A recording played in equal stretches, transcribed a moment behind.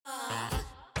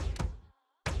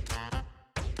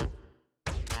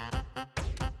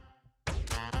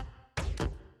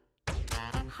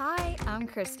Hi, I'm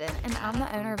Kristen, and I'm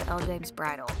the owner of L. James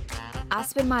Bridal. I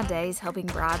spend my days helping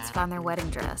brides find their wedding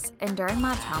dress, and during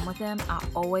my time with them, I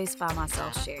always find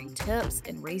myself sharing tips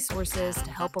and resources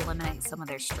to help eliminate some of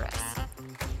their stress.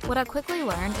 What I quickly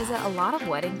learned is that a lot of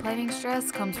wedding planning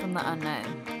stress comes from the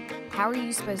unknown. How are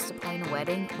you supposed to plan a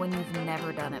wedding when you've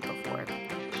never done it before?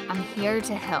 I'm here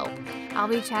to help. I'll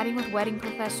be chatting with wedding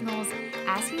professionals,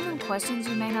 asking them questions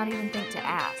you may not even think to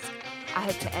ask. I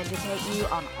hope to educate you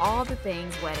on all the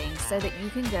things weddings so that you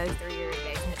can go through your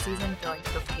engagement season feeling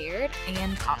prepared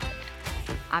and confident.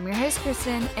 I'm your host,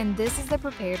 Kristen, and this is the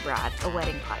Prepared Bride, a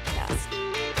wedding podcast.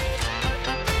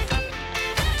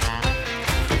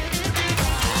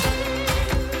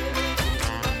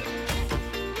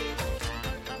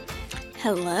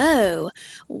 Hello,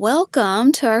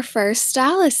 welcome to our first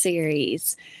Stylist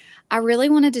series. I really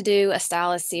wanted to do a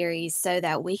Stylist series so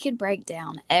that we could break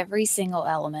down every single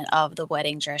element of the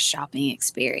wedding dress shopping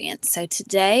experience. So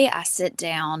today I sit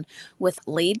down with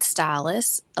lead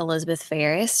stylist Elizabeth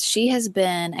Farris. She has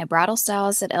been a bridal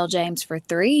stylist at L. James for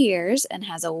 3 years and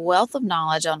has a wealth of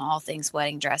knowledge on all things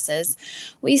wedding dresses.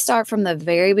 We start from the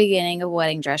very beginning of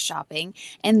wedding dress shopping,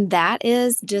 and that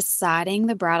is deciding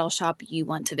the bridal shop you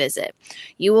want to visit.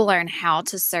 You will learn how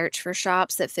to search for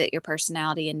shops that fit your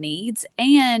personality and needs,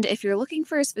 and if you're looking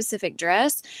for a specific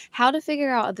dress, how to figure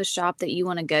out the shop that you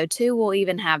want to go to will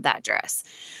even have that dress.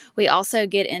 We also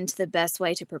get into the best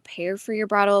way to prepare for your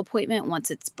bridal appointment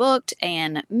once it's booked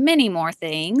and many more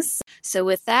things. So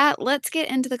with that, let's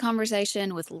get into the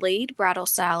conversation with lead bridal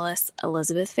stylist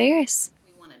Elizabeth Farris.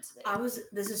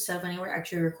 This is so funny. We're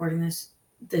actually recording this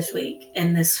week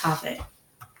in this topic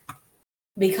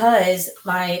because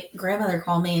my grandmother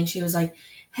called me and she was like,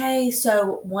 hey,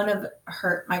 so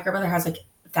my grandmother has like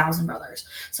 1,000 brothers.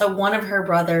 So one of her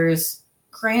brother's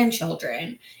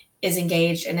grandchildren is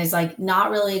engaged and is like not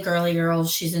really a girly girl.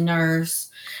 She's a nurse.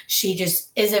 She just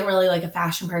isn't really like a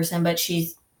fashion person, but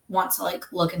she wants to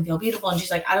like look and feel beautiful. And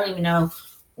she's like, I don't even know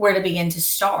where to begin to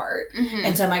start. Mm-hmm.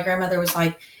 And so my grandmother was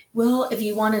like, well, if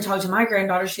you want to talk to my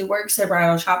granddaughter, she works at a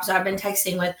bridal shop. So I've been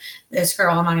texting with this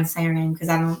girl. I'm not going to say her name because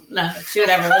I don't know if she would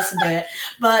ever listen to it.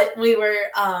 But we were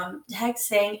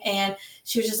texting and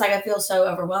she was just like, I feel so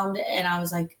overwhelmed. And I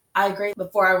was like, I agree.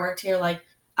 Before I worked here, like,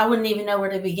 I wouldn't even know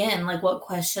where to begin, like what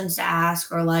questions to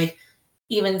ask or like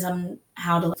even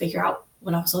how to figure out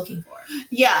what I was looking for.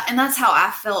 Yeah, and that's how I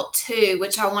felt too,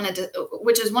 which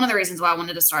is one of the reasons why I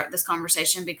wanted to start this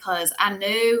conversation, because I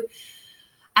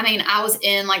was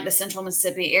in like the central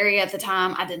Mississippi area at the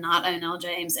time. I did not own L.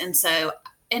 James.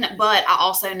 But I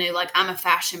also knew like I'm a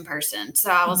fashion person. So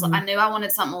I knew I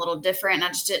wanted something a little different. And I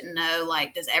just didn't know,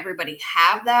 like, does everybody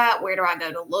have that? Where do I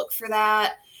go to look for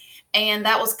that? And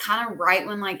that was kind of right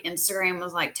when like Instagram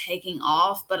was like taking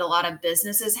off, but a lot of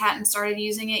businesses hadn't started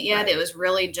using it yet. Right. It was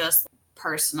really just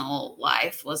personal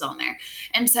life was on there.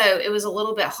 And so it was a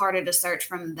little bit harder to search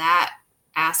from that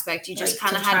aspect. You just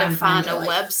kind of had to find a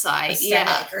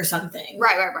website or something.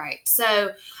 Right.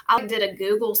 So I did a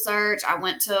Google search. I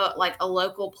went to like a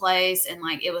local place and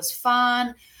like it was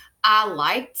fun. I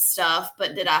liked stuff,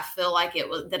 but did I feel like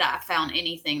did I found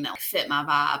anything that fit my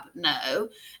vibe? No.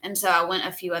 And so I went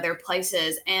a few other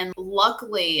places, and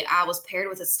luckily I was paired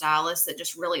with a stylist that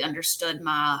just really understood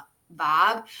my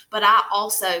vibe, but I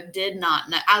also did not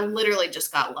know. I literally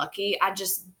just got lucky. I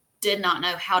just did not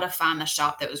know how to find the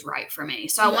shop that was right for me.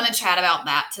 So I want to chat about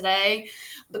that today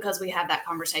because we have that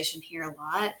conversation here a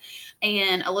lot.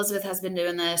 And Elizabeth has been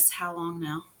doing this how long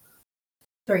now?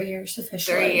 3 years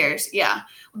officially. 3 years, yeah.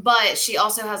 But she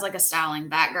also has like a styling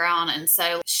background, and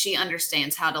so she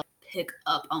understands how to pick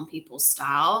up on people's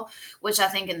style, which I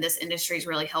think in this industry is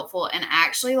really helpful and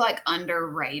actually like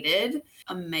underrated.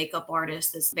 A makeup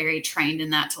artist that's very trained in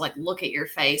that to like look at your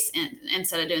face and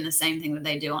instead of doing the same thing that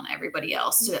they do on everybody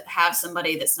else, to have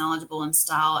somebody that's knowledgeable in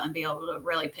style and be able to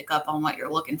really pick up on what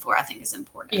you're looking for, I think is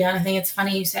important. Yeah, I think it's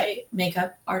funny you say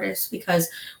makeup artist, because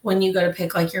when you go to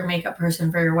pick like your makeup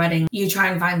person for your wedding, you try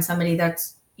and find somebody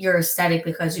that's your aesthetic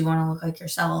because you want to look like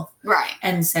yourself. Right.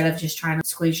 Instead of just trying to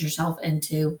squeeze yourself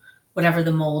into whatever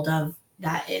the mold of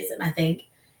that is. And I think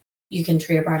you can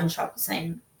treat a bridal shop the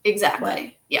same. Exactly.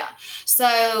 way. Yeah.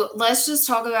 So let's just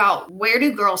talk about, where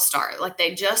do girls start? Like,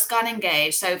 they just got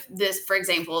engaged. So this, for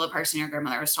example, the person your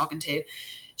grandmother was talking to,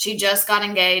 she just got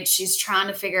engaged. She's trying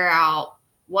to figure out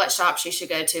what shop she should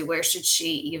go to. Where should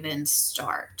she even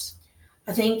start?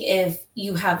 I think if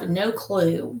you have no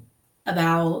clue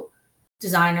about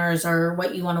designers or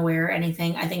what you want to wear or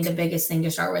anything, I think the biggest thing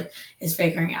to start with is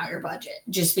figuring out your budget,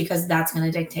 just because that's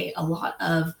going to dictate a lot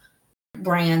of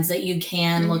brands that you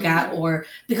can look at, or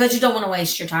because you don't want to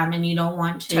waste your time and you don't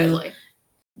want to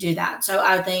do that. So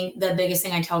I think the biggest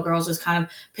thing I tell girls is kind of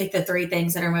pick the 3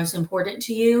 things that are most important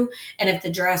to you. And if the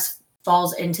dress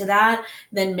falls into that,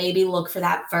 then maybe look for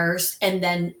that first. And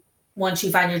then once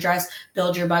you find your dress,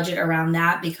 build your budget around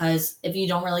that. Because if you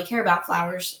don't really care about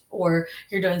flowers or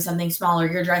you're doing something smaller,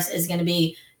 your dress is going to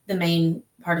be the main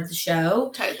part of the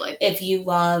show. Totally. If you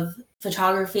love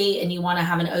photography and you want to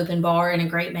have an open bar and a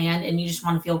great band and you just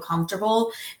want to feel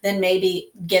comfortable, then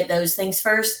maybe get those things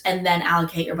first and then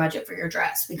allocate your budget for your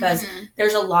dress, because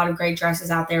there's a lot of great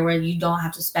dresses out there where you don't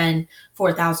have to spend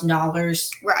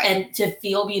 $4,000 and to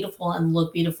feel beautiful and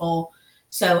look beautiful.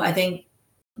 So I think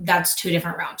that's 2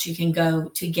 different routes you can go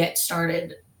to get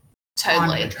started.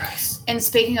 Totally. On your dress. And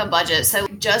speaking of budget, so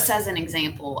just as an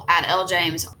example, at L.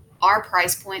 James, our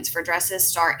price points for dresses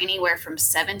start anywhere from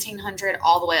 $1,700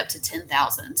 all the way up to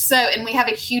 $10,000. So, and we have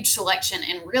a huge selection,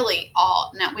 and really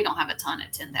now we don't have a ton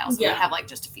at $10,000. Yeah. We have like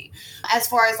just a few. As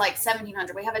far as like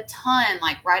 $1,700, we have a ton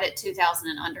like right at $2,000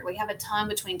 and under. We have a ton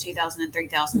between $2,000 and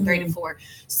 $3,000, 3 to 4.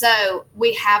 So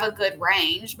we have a good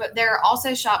range, but there are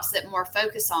also shops that more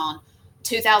focus on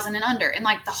 $2,000 and under, and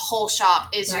like the whole shop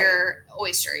is your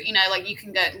oyster, like you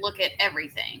can go look at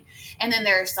everything. And then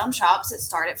there are some shops that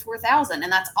start at $4,000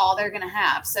 and that's all they're going to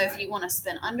have. So if you want to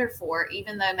spend under $4,000,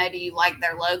 even though maybe you like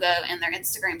their logo and their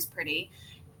Instagram's pretty,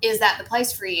 is that the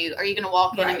place for you? Are you going to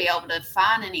walk in and be able to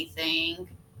find anything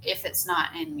if it's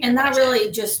not in your budget?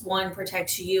 Really just one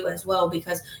protects you as well,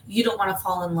 because you don't want to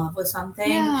fall in love with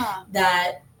something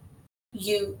that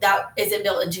isn't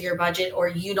built into your budget, or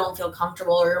you don't feel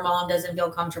comfortable, or your mom doesn't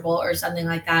feel comfortable, or something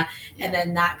like that. And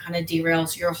then that kind of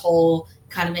derails your whole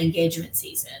kind of engagement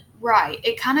season. Right.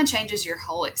 It kind of changes your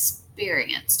whole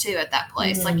experience too at that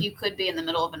place. Like you could be in the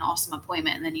middle of an awesome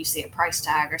appointment and then you see a price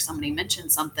tag or somebody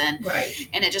mentions something,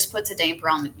 and it just puts a damper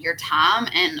on your time.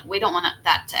 And we don't want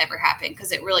that to ever happen,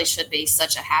 because it really should be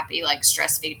such a happy, like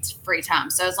stress-free time.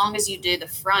 So as long as you do the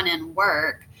front end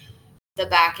work, the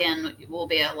back end will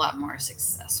be a lot more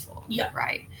successful. Yeah.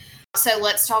 Right. So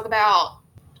let's talk about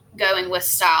going with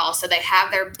style. So they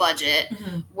have their budget.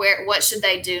 What should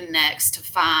they do next to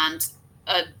find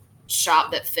a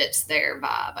shop that fits their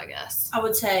vibe, I guess? I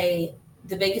would say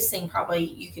the biggest thing probably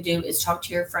you could do is talk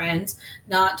to your friends,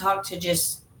 not talk to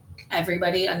just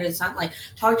everybody under the sun. Like,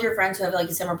 talk to your friends who have like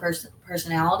a similar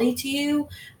personality to you,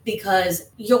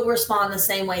 because you'll respond the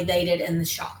same way they did in the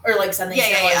shop, or like something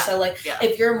similar. So like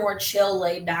if you're a more chill,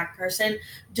 laid back person,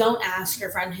 don't ask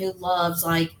your friend who loves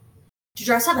like to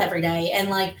dress up every day and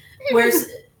like wears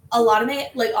a lot of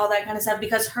like all that kind of stuff,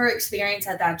 because her experience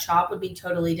at that shop would be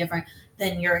totally different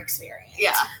than your experience.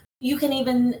 Yeah. You can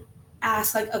even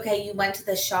ask like, okay, you went to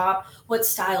this shop, what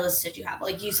stylist did you have?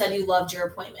 Like you said, you loved your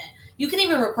appointment. You can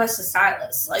even request a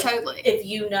stylist. Like if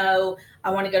you know, I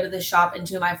want to go to this shop and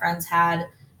 2 of my friends had,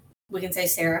 we can say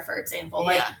Sarah, for example,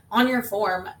 like on your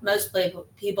form, most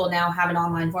people now have an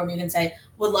online form. You can say,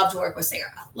 would love to work with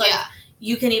Sarah. Like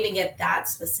you can even get that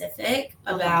specific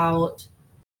about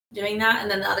doing that. And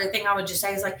then the other thing I would just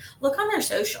say is like, look on their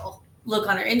social, look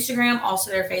on their Instagram, also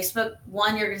their Facebook.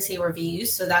 One, you're going to see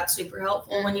reviews. So that's super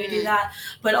helpful when you do that.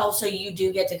 But also you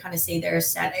do get to kind of see their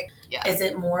aesthetic. Yeah. Is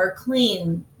it more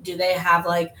clean? Do they have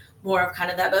like more of kind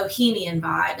of that bohemian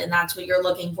vibe? And that's what you're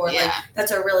looking for. Yeah. Like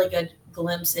that's a really good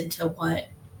glimpse into what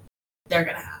they're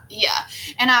going to have. Yeah.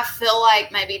 And I feel like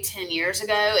maybe 10 years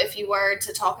ago, if you were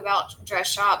to talk about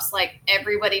dress shops, like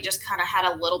everybody just kind of had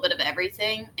a little bit of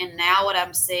everything. And now what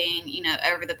I'm seeing,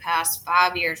 over the past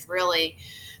 5 years, really,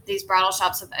 these bridal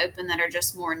shops have opened that are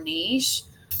just more niche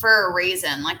for a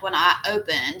reason. Like when I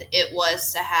opened, it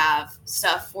was to have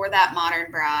stuff for that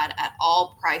modern bride at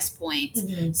all price points.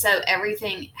 So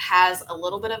everything has a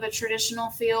little bit of a traditional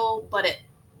feel, but it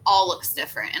all looks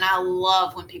different. And I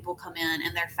love when people come in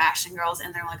and they're fashion girls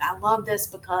and they're like, I love this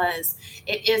because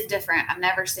it is different. I've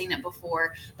never seen it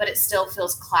before, but it still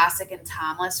feels classic and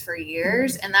timeless for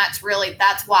years. And that's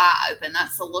why I open.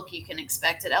 That's the look you can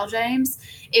expect at L. James.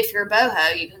 If you're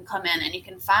boho, you can come in and you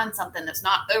can find something that's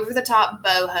not over the top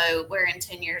boho, where in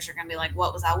 10 years you're going to be like,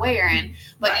 what was I wearing?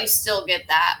 But you still get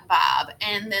that vibe.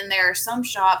 And then there are some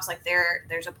shops, like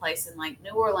there's a place in like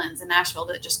New Orleans and Nashville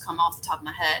that just come off the top of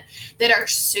my head that are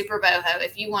super boho.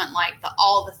 If you want like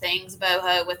all the things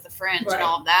boho with the fringe and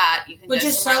all of that, you can go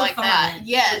somewhere like that.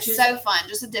 Yeah, it's so fun.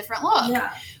 Just a different look.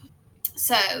 Yeah.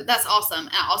 So that's awesome.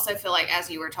 And I also feel like, as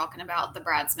you were talking about the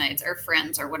bridesmaids or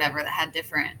friends or whatever that had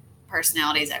different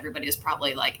personalities, everybody was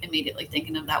probably like immediately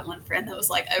thinking of that one friend that was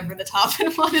like over the top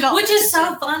and wanted all, which is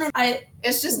so fun.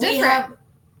 It's just different.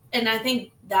 And I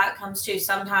think that comes to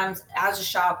sometimes as a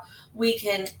shop, we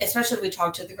can, especially if we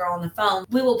talk to the girl on the phone,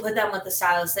 we will put them with the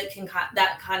stylist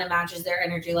that kind of matches their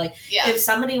energy. Like if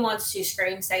somebody wants to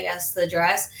scream, say yes to the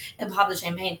dress and pop the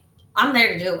champagne, I'm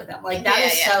there to do it with them. Like that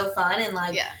is so fun. And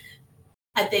like,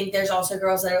 I think there's also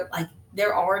girls that are like,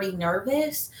 they're already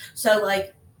nervous. So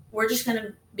like, we're just going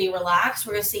to be relaxed.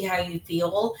 We're going to see how you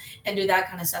feel and do that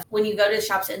kind of stuff. When you go to the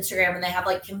shop's Instagram and they have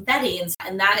like confetti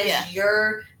and that is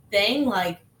your thing,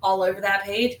 like all over that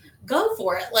page, go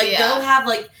for it. Like go have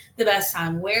like the best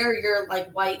time. Wear your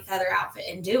like white feather outfit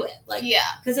and do it. Like,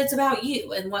 because it's about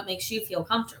you and what makes you feel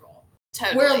comfortable.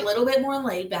 Totally. We're a little bit more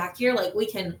laid back here. Like we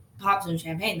can pop some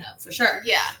champagne though, for sure.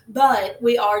 Yeah. But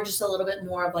we are just a little bit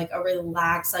more of like a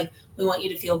relaxed, like we want you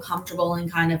to feel comfortable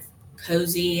and kind of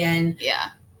cozy and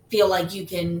feel like you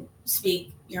can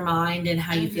speak your mind and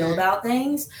how you feel about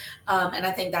things. And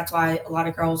I think that's why a lot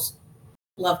of girls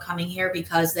love coming here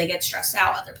because they get stressed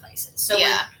out other places. So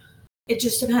it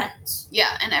just depends.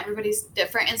 Yeah, and everybody's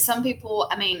different. And some people,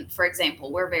 I mean, for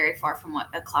example, we're very far from what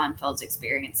a Kleinfeld's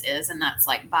experience is, and that's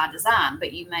like by design,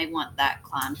 but you may want that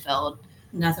Kleinfeld.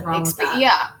 Nothing wrong with that.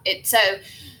 Yeah. So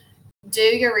do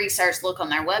your research, look on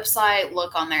their website,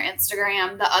 look on their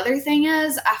Instagram. The other thing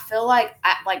is, I feel like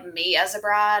me as a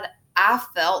bride, I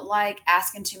felt like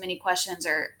asking too many questions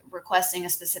or requesting a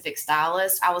specific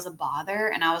stylist, I was a bother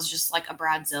and I was just like a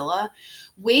bridezilla.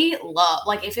 We love,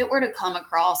 like if it were to come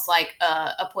across like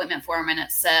a appointment form and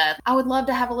it said, I would love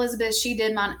to have Elizabeth, she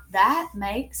did mine. That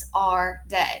makes our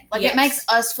day. Like it makes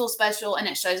us feel special and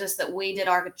it shows us that we did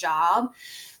our job.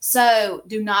 So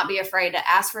do not be afraid to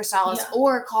ask for a stylist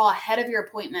or call ahead of your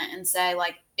appointment and say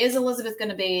like, is Elizabeth going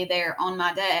to be there on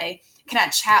my day? Can I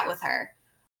chat with her?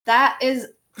 That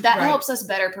helps us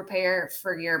better prepare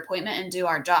for your appointment and do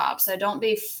our job. So don't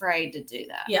be afraid to do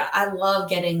that. Yeah. I love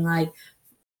getting like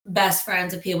best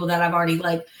friends of people that I've already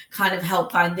like kind of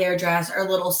helped find their dress or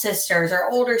little sisters or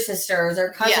older sisters or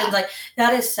cousins. Like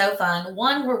that is so fun.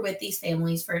 One, we're with these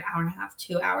families for an hour and a half,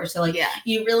 2 hours. So like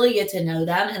you really get to know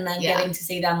them and then getting to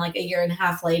see them like a year and a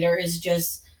half later is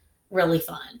just really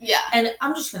fun. Yeah. And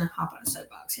I'm just going to hop on a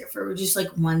soapbox here for just like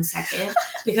 1 second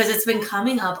because it's been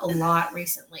coming up a lot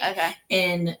recently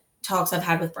in talks I've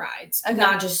had with brides.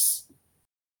 Not just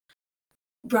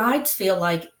brides feel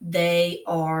like they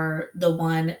are the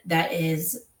one that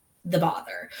is the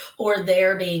bother or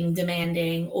they're being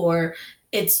demanding or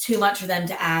it's too much for them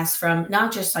to ask from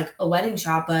not just like a wedding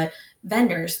shop, but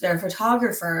vendors, their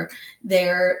photographer,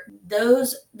 the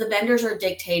vendors are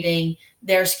dictating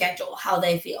their schedule, how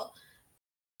they feel.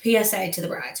 PSA to the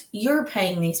brides, you're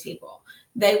paying these people.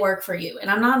 They work for you. And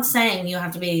I'm not saying you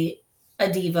have to be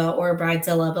a diva or a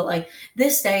bridezilla, but like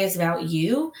this day is about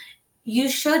you. You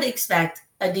should expect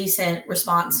a decent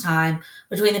response time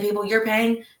between the people you're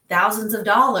paying thousands of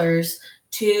dollars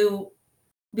to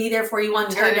be there for you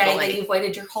on your day that you've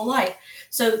waited your whole life.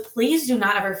 So please do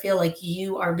not ever feel like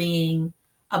you are being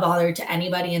a bother to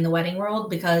anybody in the wedding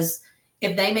world because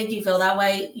if they make you feel that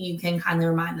way, you can kind of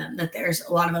remind them that there's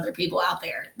a lot of other people out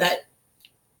there that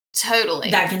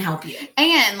that can help you.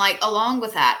 And like along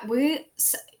with that, we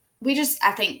just,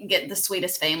 I think, get the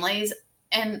sweetest families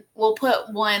and we'll put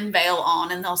one veil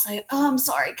on and they'll say, oh, I'm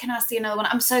sorry. Can I see another one?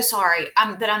 I'm so sorry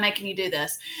that I'm making you do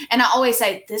this. And I always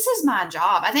say, this is my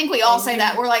job. I think we all say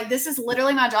that. We're like, this is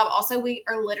literally my job. Also, we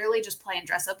are literally just playing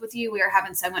dress up with you. We are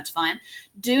having so much fun.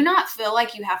 Do not feel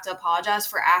like you have to apologize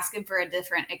for asking for a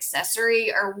different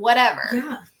accessory or whatever.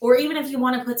 Yeah. Or even if you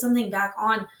want to put something back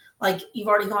on, like you've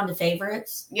already gone to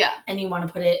favorites. Yeah. And you want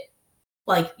to put it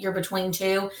like you're between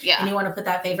two. Yeah. And you want to put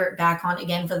that favorite back on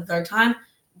again for the third time.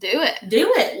 Do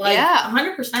it. Like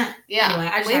 100%. Yeah. Anyway,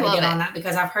 I just have to get on that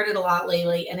because I've heard it a lot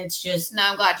lately and it's just. No,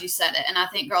 I'm glad you said it. And I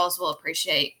think girls will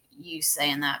appreciate you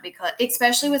saying that because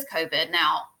especially with COVID.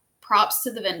 Now, props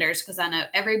to the vendors because I know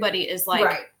everybody is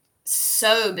like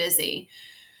so busy.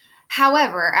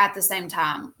 However, at the same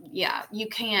time,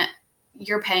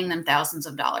 you're paying them thousands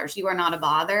of dollars. You are not a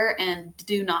bother and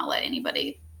do not let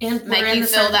anybody make you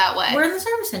feel that way. We're in the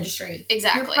service industry.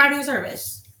 Exactly. You're providing a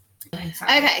service.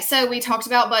 Okay, so we talked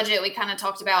about budget. We kind of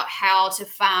talked about how to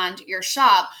find your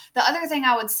shop. The other thing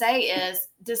I would say is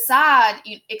decide,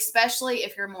 especially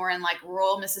if you're more in like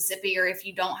rural Mississippi or if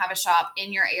you don't have a shop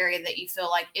in your area that you feel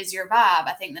like is your vibe.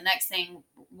 I think the next thing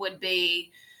would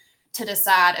be to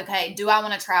decide, okay, do I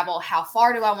want to travel? How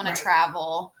far do I want to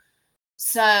travel?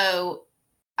 So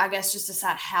I guess just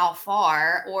decide how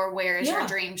far or where is your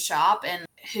dream shop and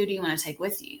who do you want to take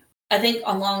with you? I think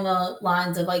along the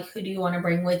lines of like, who do you want to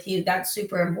bring with you? That's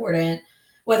super important,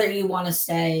 whether you want to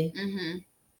stay,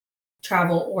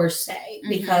 travel or stay,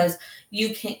 because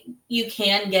you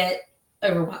can get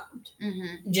overwhelmed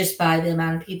Mm-hmm. just by the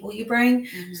amount of people you bring.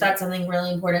 Mm-hmm. So that's something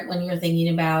really important when you're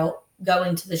thinking about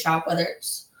going to the shop, whether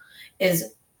it's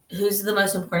is who's the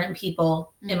most important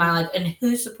people in my life and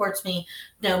who supports me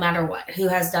no matter what, who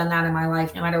has done that in my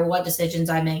life, no matter what decisions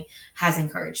I make, has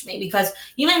encouraged me. Because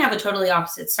you may have a totally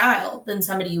opposite style than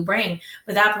somebody you bring,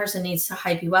 but that person needs to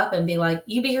hype you up and be like,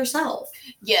 you be yourself.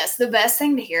 Yes, the best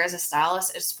thing to hear as a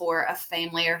stylist is for a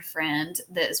family or friend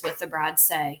that is with the bride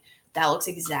say, that looks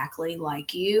exactly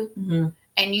like you. Mm-hmm.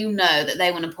 And you know that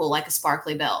they want to pull like a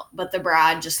sparkly belt, but the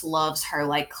bride just loves her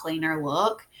like cleaner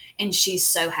look. And she's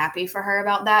so happy for her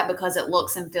about that because it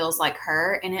looks and feels like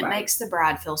her. And it makes the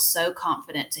bride feel so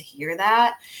confident to hear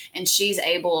that. And she's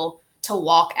able to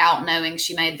walk out knowing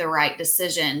she made the right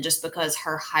decision just because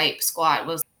her hype squat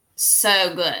was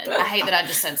so good. I hate that I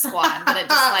just said squat, but it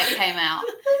just like came out.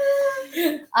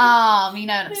 You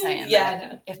know what I'm saying? Yeah, I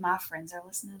know. If my friends are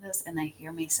listening to this and they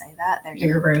hear me say that,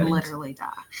 they're going to literally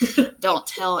die. Don't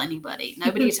tell anybody.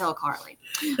 Nobody tell Carly.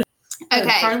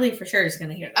 Okay. Carly for sure is going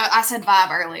to hear that. I said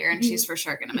vibe earlier, and she's for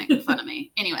sure going to make fun of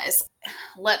me. Anyways,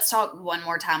 let's talk one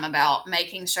more time about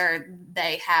making sure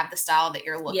they have the style that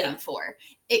you're looking for,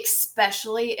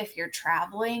 especially if you're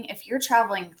traveling. If you're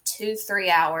traveling 2-3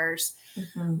 hours,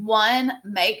 one,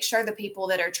 make sure the people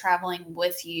that are traveling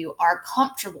with you are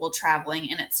comfortable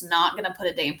traveling, and it's not going to put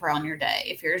a damper on your day.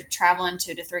 If you're traveling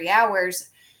 2 to 3 hours,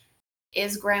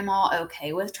 is grandma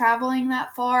okay with traveling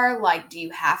that far? Like, do you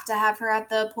have to have her at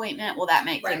the appointment? Will that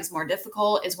make things more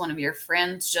difficult? Is one of your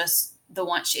friends just the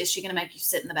one? Is she going to make you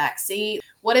sit in the back seat?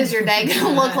 What is your day going to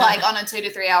look like on a 2 to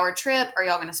 3 hour trip? Are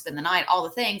y'all going to spend the night? All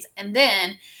the things. And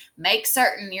then make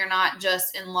certain you're not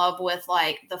just in love with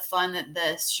like the fun that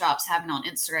the shop's having on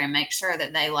Instagram. Make sure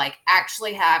that they like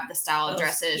actually have the style of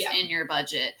dresses in your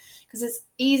budget, because it's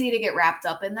easy to get wrapped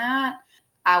up in that.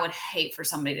 I would hate for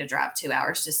somebody to drive 2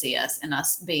 hours to see us and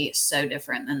us be so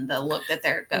different than the look that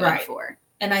they're going for.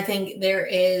 And I think there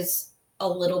is a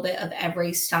little bit of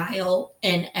every style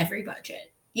in every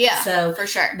budget. Yeah, so for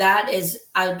sure. That is,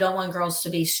 I don't want girls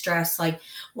to be stressed like,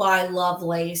 well, I love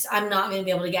lace. I'm not going to be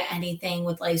able to get anything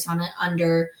with lace on it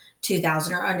under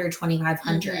 $2,000 or under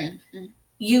 $2,500.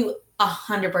 You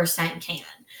 100% can.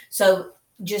 So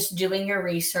just doing your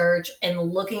research and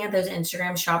looking at those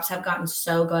Instagram shops have gotten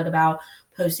so good about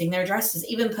posting their dresses,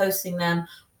 even posting them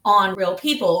on Real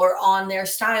People or on their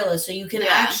stylist. So you can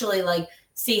actually like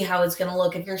see how it's going to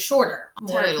look if you're shorter,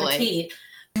 more petite.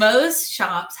 Most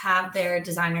shops have their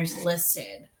designers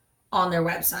listed on their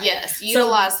website. Yes,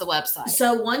 utilize the website.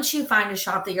 So once you find a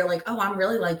shop that you're like, oh, I'm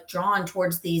really like drawn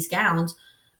towards these gowns,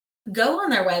 go on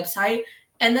their website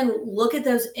and then look at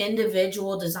those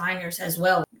individual designers as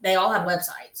well. They all have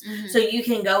websites. So you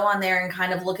can go on there and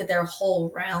kind of look at their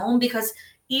whole realm, because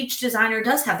each designer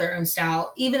does have their own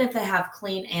style. Even if they have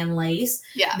clean and lace,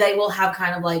 they will have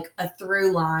kind of like a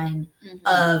through line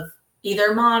of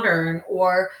either modern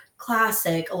or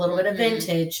classic, a little bit of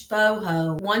vintage,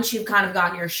 boho. Once you've kind of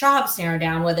gotten your shops narrowed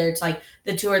down, whether it's like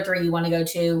the 2 or 3 you want to go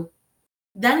to,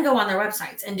 then go on their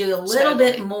websites and do a little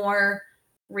bit more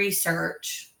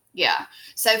research. Yeah.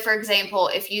 So for example,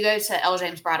 if you go to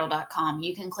ljamesbridal.com,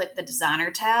 you can click the designer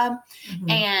tab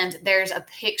and there's a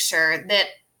picture that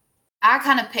I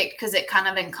kind of picked because it kind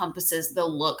of encompasses the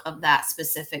look of that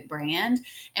specific brand.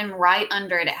 And right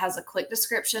under it, it has a quick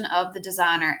description of the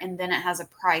designer, and then it has a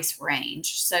price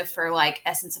range. So for like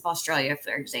Essence of Australia,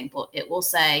 for example, it will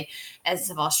say Essence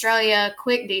of Australia,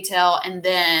 quick detail, and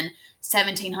then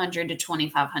 $1,700 to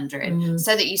 $2,500,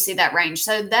 so that you see that range.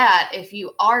 So that if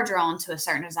you are drawn to a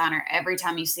certain designer, every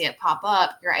time you see it pop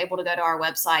up, you're able to go to our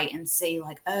website and see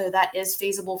like, oh, that is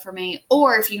feasible for me.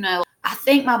 Or if you know, I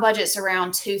think my budget's around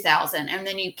 $2,000, and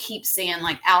then you keep seeing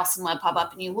like Allison Webb pop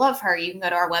up and you love her, you can go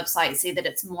to our website and see that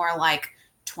it's more like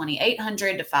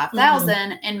 $2,800 to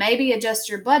 $5,000, and maybe adjust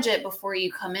your budget before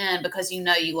you come in because you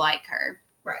know you like her.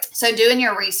 Right. So doing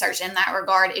your research in that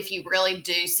regard, if you really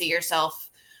do see yourself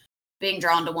being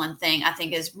drawn to one thing, I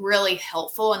think is really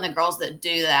helpful. And the girls that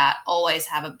do that always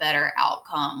have a better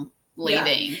outcome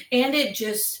leaving. Yeah. And it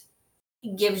just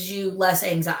gives you less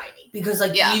anxiety because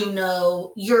like, you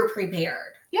know, you're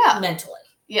prepared mentally.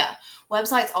 Yeah.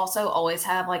 Websites also always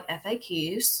have like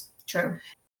FAQs. True.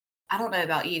 I don't know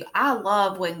about you. I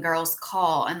love when girls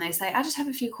call and they say, I just have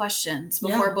a few questions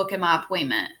before booking my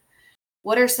appointment.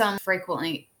 What are some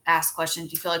frequently asked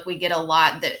questions you feel like we get a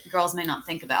lot that girls may not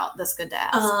think about that's good to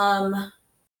ask?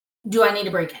 Do I need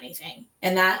to break anything?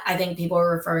 And that, I think people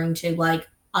are referring to like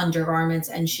undergarments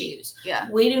and shoes. Yeah.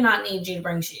 We do not need you to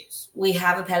bring shoes. We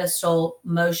have a pedestal.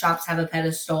 Most shops have a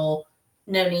pedestal.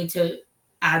 No need to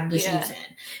add the shoes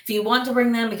in. If you want to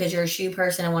bring them because you're a shoe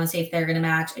person and want to see if they're going to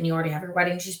match and you already have your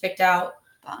wedding shoes picked out,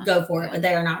 go for it, but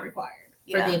they are not required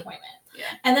for the appointment. Yeah.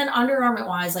 And then undergarment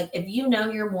wise, like if you know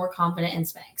you're more confident in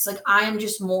Spanx, like I am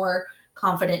just more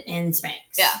confident in Spanx.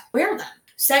 Yeah. Wear them.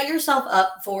 Set yourself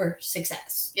up for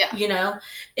success. Yeah. You know,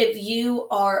 if you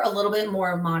are a little bit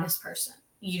more modest person,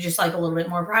 you just like a little bit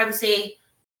more privacy,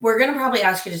 we're going to probably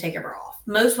ask you to take your bra off.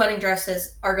 Most wedding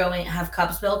dresses are going to have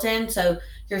cups built in. So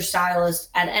your stylist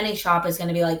at any shop is going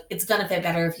to be like, it's going to fit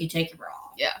better if you take your bra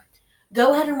off. Yeah.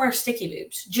 Go ahead and wear sticky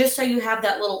boobs just so you have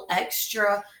that little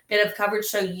extra bit of coverage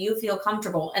so you feel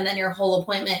comfortable. And then your whole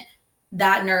appointment,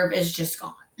 that nerve is just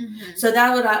gone. Mm-hmm. So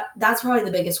that's probably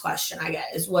the biggest question I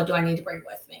get is what do I need to bring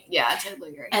with me? Yeah, I totally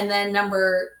agree. And then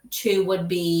number 2 would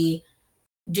be,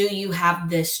 do you have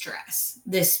this dress,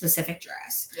 this specific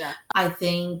dress? Yeah. I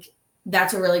think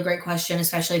that's a really great question,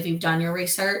 especially if you've done your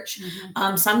research.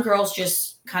 Mm-hmm. Some girls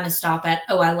just kind of stop at,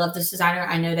 oh, I love this designer.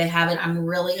 I know they have it. I'm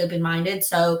really open-minded.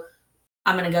 So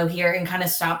I'm going to go here and kind of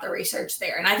stop the research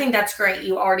there. And I think that's great.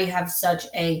 You already have such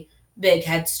a big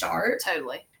head start.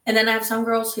 Totally. And then I have some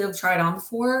girls who have tried on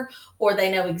before, or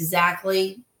they know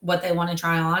exactly what they want to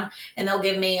try on. And they'll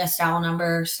give me a style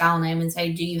number, style name, and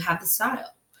say, do you have the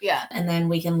style? Yeah. And then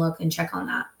we can look and check on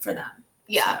that for them.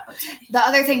 Yeah. So, the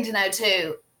other thing to know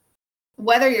too,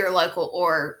 whether you're local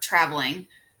or traveling,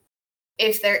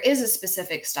 if there is a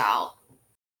specific style,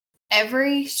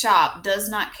 every shop does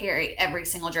not carry every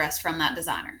single dress from that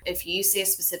designer. If you see a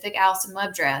specific Allison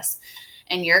Webb dress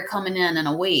and you're coming in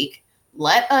a week,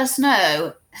 let us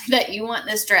know that you want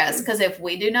this dress. Because if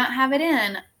we do not have it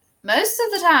in, most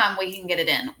of the time we can get it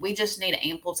in. We just need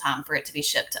ample time for it to be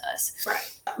shipped to us.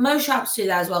 Right. Most shops do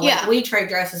that as well. Yeah. Like we trade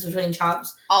dresses between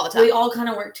shops all the time. We all kind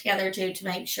of work together to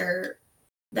make sure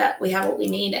that we have what we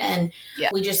need. And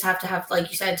we just have to have, like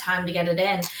you said, time to get it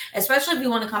in, especially if you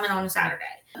want to come in on a Saturday.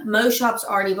 Most shops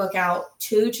already book out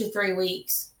 2 to 3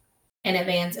 weeks in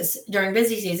advance. During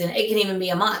busy season, it can even be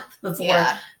a month before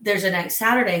there's a next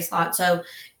Saturday slot. So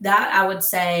that I would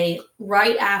say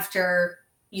right after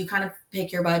you kind of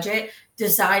pick your budget,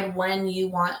 decide when you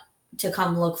want to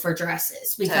come look for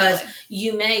dresses, because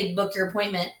you may book your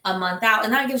appointment a month out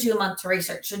and that gives you a month to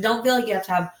research. So don't feel like you have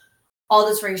to have all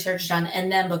this research done and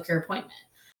then book your appointment.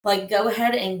 Like go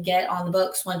ahead and get on the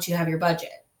books once you have your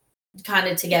budget kind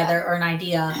of together or an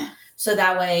idea. So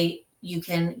that way you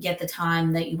can get the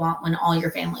time that you want when all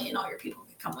your family and all your people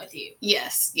can come with you.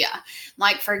 Yes. Yeah.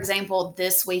 Like for example,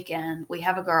 this weekend, we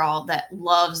have a girl that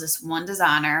loves this one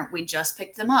designer. We just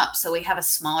picked them up. So we have a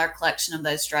smaller collection of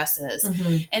those dresses.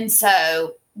 Mm-hmm. And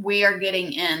so we are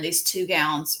getting in these 2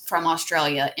 gowns from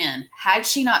Australia in. Had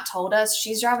she not told us,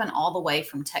 she's driving all the way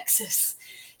from Texas.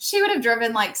 She would have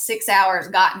driven like 6 hours,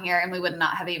 gotten here, and we would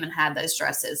not have even had those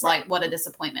dresses. Like, what a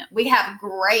disappointment. We have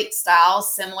great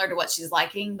styles similar to what she's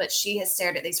liking, but she has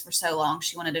stared at these for so long.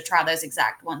 She wanted to try those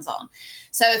exact ones on.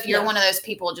 So if you're one of those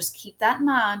people, just keep that in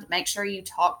mind. Make sure you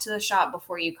talk to the shop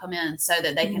before you come in so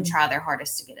that they can try their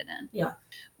hardest to get it in. Yeah.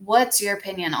 What's your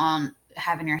opinion on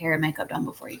having your hair and makeup done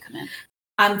before you come in?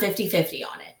 I'm 50-50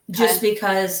 on it. Just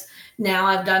because now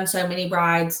I've done so many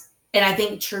brides. And I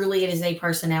think truly it is a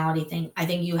personality thing. I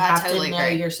think you have to know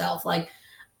yourself. Like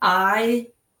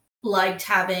I liked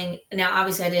having, now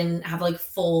obviously I didn't have like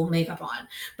full makeup on,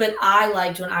 but I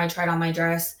liked when I tried on my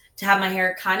dress to have my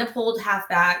hair kind of pulled half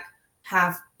back,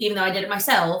 half, even though I did it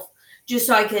myself, just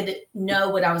so I could know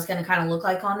what I was going to kind of look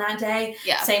like on that day.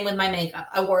 Yeah. Same with my makeup.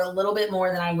 I wore a little bit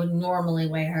more than I would normally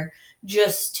wear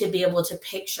just to be able to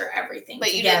picture everything But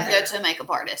together. You didn't go to a makeup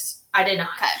artist. I did not.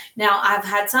 Okay. Now, I've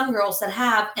had some girls that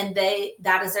have, and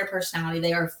that is their personality.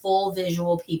 They are full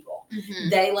visual people. Mm-hmm.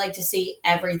 They like to see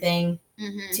everything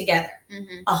together.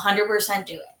 100%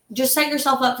 do it. Just set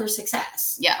yourself up for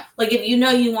success. Yeah. Like if you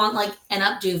know you want like an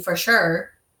updo for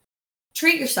sure,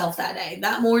 treat yourself that day.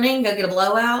 That morning, go get a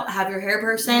blowout, have your hair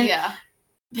person,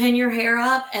 pin your hair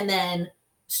up, and then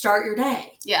start your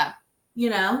day. Yeah.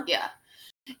 You know? Yeah.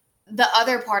 The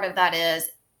other part of that is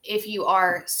if you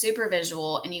are super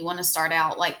visual and you want to start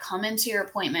out, like come into your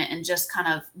appointment and just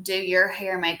kind of do your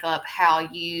hair, makeup, how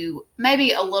you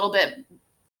maybe a little bit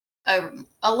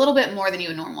more than you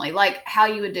would normally, like how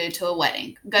you would do to a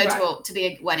wedding, to be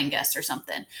a wedding guest or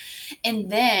something. And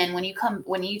then when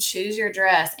you choose your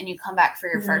dress and you come back for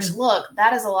your first look,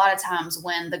 that is a lot of times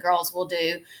when the girls will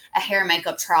do a hair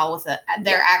makeup trial with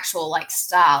their actual like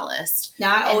stylist.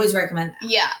 Now I always recommend that.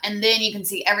 Yeah. And then you can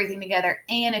see everything together.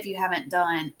 And if you haven't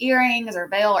done earrings or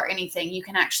veil or anything, you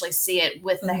can actually see it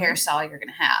with the hairstyle you're going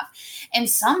to have. And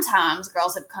sometimes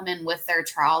girls have come in with their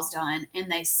trials done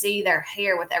and they see their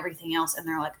hair with everything else and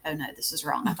they're like, oh no, this is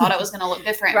wrong. I thought it was going to look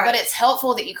different. But it's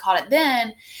helpful that you caught it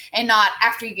then and not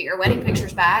after you get your wedding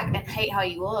pictures back and hate how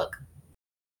you look.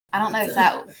 I don't know if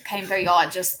that came through y'all.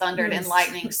 It just thundered and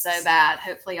lightning so bad.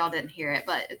 Hopefully y'all didn't hear it,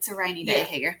 but it's a rainy day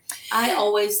here. I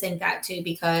always think that too,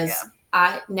 because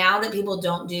now that people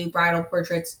don't do bridal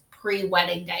portraits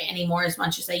pre-wedding day anymore as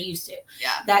much as they used to. Yeah.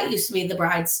 That used to be the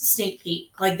bride's sneak peek.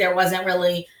 Like there wasn't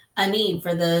really a need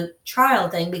for the trial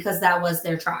thing because that was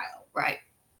their trial. Right.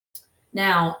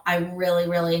 Now, I really,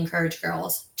 really encourage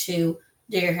girls to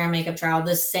do your hair and makeup trial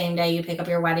the same day you pick up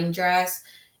your wedding dress,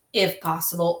 if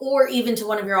possible, or even to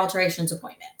one of your alterations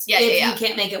appointments. If you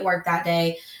can't make it work that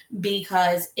day,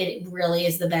 because it really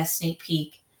is the best sneak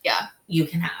peek you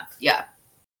can have. Yeah.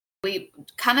 We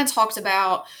kind of talked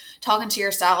about talking to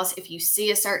your stylist if you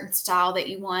see a certain style that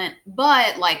you want,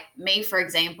 but like me, for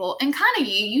example, and kind of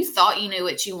you thought you knew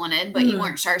what you wanted, but you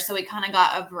weren't sure. So we kind of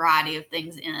got a variety of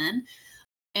things in.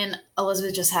 And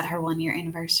Elizabeth just had her 1 year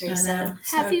anniversary. So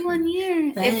happy 1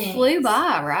 year. Thanks. It flew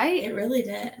by, right? It really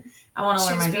did. I want to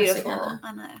wear my dress again.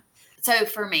 I know. So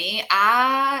for me,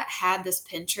 I had this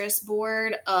Pinterest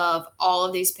board of all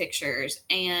of these pictures,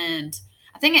 and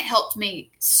I think it helped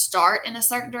me start in a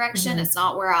certain direction. It's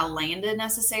not where I landed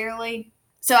necessarily.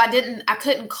 So I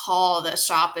couldn't call the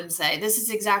shop and say, this is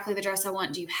exactly the dress I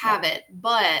want. Do you have it?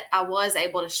 But I was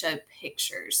able to show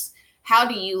pictures. How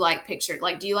do you like pictures?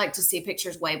 Like, do you like to see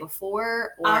pictures way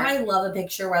before? Or? I love a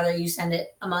picture whether you send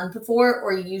it a month before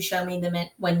or you show me them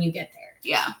when you get there.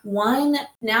 Yeah.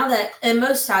 And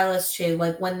most stylists too,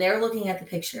 like when they're looking at the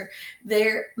picture,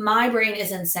 my brain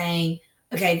isn't saying,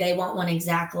 okay, they want one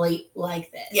exactly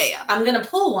like this. Yeah. I'm going to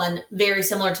pull one very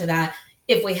similar to that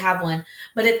if we have one.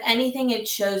 But if anything, it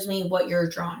shows me what you're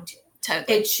drawn to.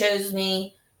 Totally. It shows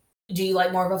me, do you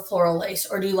like more of a floral lace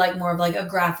or do you like more of like a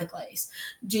graphic lace?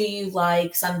 Do you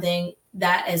like something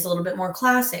that is a little bit more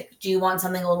classic? Do you want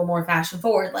something a little more fashion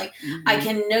forward? Like I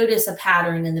can notice a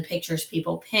pattern in the pictures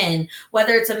people pin,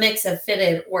 whether it's a mix of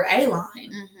fitted or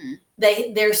A-line.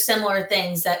 There's similar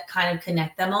things that kind of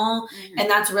connect them all. And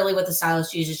that's really what the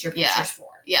stylist uses your pictures for.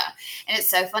 Yeah. And it's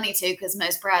so funny too, because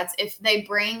most brides, if they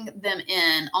bring them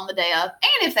in on the day of,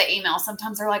 and if they email,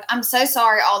 sometimes they're like, I'm so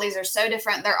sorry, all these are so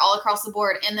different. They're all across the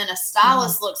board. And then a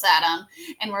stylist looks at them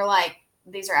and we're like,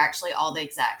 these are actually all the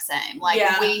exact same. Like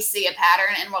we see a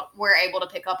pattern and we're able to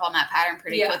pick up on that pattern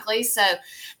pretty quickly. So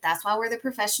that's why we're the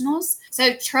professionals.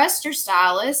 So trust your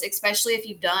stylist, especially if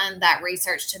you've done that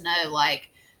research to know like,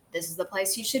 this is the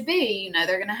place you should be. You know,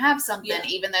 they're going to have something,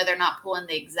 even though they're not pulling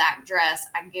the exact dress.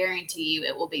 I guarantee you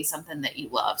it will be something that you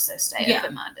love. So stay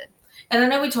open-minded. And I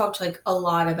know we talked like a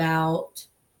lot about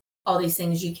all these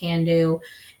things you can do,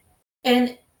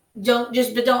 and don't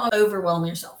overwhelm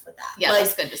yourself with that. Yeah,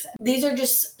 that's good to say. These are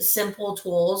just simple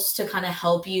tools to kind of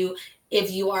help you if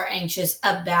you are anxious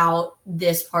about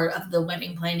this part of the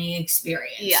wedding planning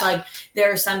experience. Yeah. Like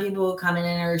there are some people who come in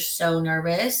and are so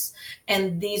nervous,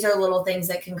 and these are little things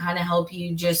that can kind of help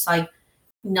you just like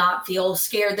not feel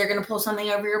scared they're going to pull something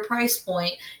over your price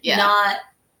point, not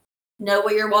know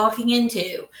what you're walking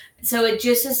into. So it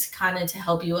just is kind of to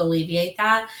help you alleviate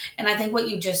that. And I think what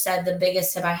you just said, the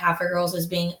biggest tip I have for girls is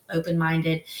being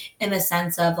open-minded in the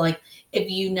sense of like, if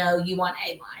you know you want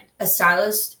A-line, a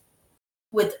stylist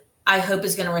I hope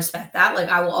is going to respect that. Like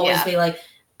I will always be like,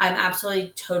 I'm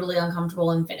absolutely totally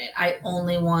uncomfortable in fitted. I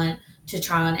only want to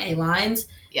try on A-lines.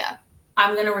 Yeah.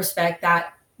 I'm going to respect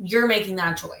that. You're making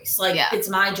that choice. Like it's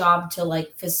my job to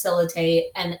like facilitate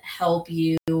and help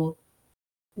you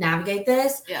navigate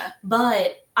this. Yeah.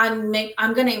 But I'm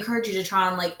going to encourage you to try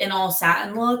on like an all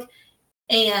satin look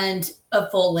and a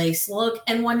full lace look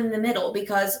and one in the middle,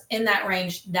 because in that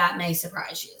range that may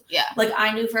surprise you. Yeah. Like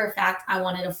I knew for a fact I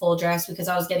wanted a full dress because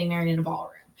I was getting married in a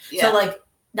ballroom. Yeah. So like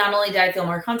not only did I feel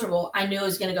more comfortable, I knew it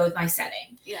was going to go with my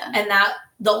setting. Yeah. And that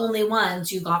the only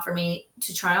ones you got for me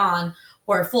to try on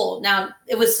were full. Now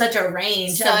it was such a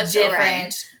range of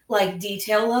different like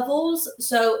detail levels.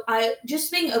 So I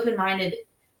just being open-minded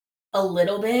a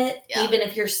little bit, even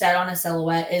if you're set on a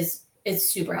silhouette is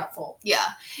super helpful. Yeah.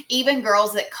 Even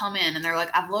girls that come in and they're like,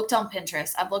 I've looked on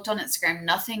Pinterest, I've looked on Instagram,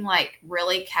 nothing like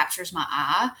really captures my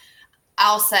eye.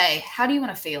 I'll say, how do you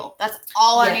want to feel? That's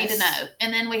all I need to know.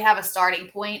 And then we have a starting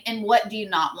point. And what do you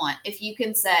not want? If you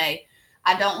can say,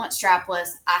 I don't want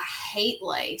strapless, I hate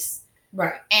lace.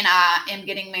 Right. And I am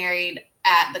getting married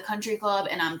at the country club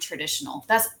and I'm traditional.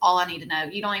 That's all I need to know.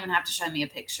 You don't even have to show me a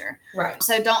picture. Right.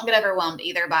 So don't get overwhelmed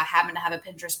either by having to have a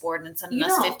Pinterest board and sending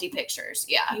us 50 pictures.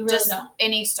 Yeah. You really just don't.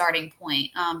 Any starting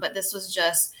point. But this was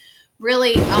just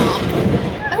really,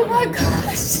 oh my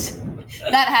gosh.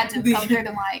 That had to come through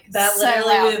the mic. That so literally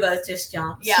loud. we both just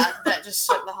jumped. Yeah, that just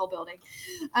shook the whole building.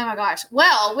 Oh my gosh.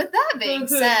 Well, with that being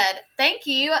said, thank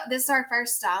you. This is our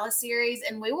first stylist series,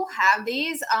 and we will have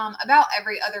these about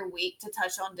every other week to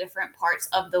touch on different parts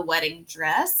of the wedding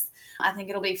dress. I think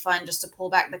it'll be fun just to pull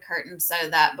back the curtain so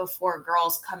that before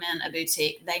girls come in a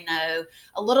boutique, they know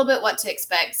a little bit what to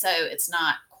expect, so it's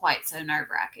not quite so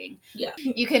nerve-wracking. Yeah.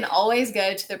 You can always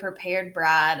go to the Prepared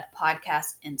Bride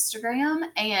podcast Instagram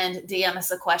and DM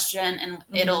us a question, and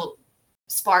it'll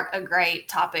spark a great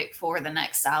topic for the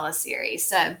next stylist series.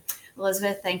 So,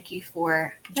 Elizabeth, thank you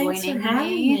for joining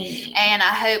me. And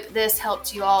I hope this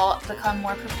helped you all become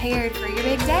more prepared for your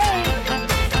big day.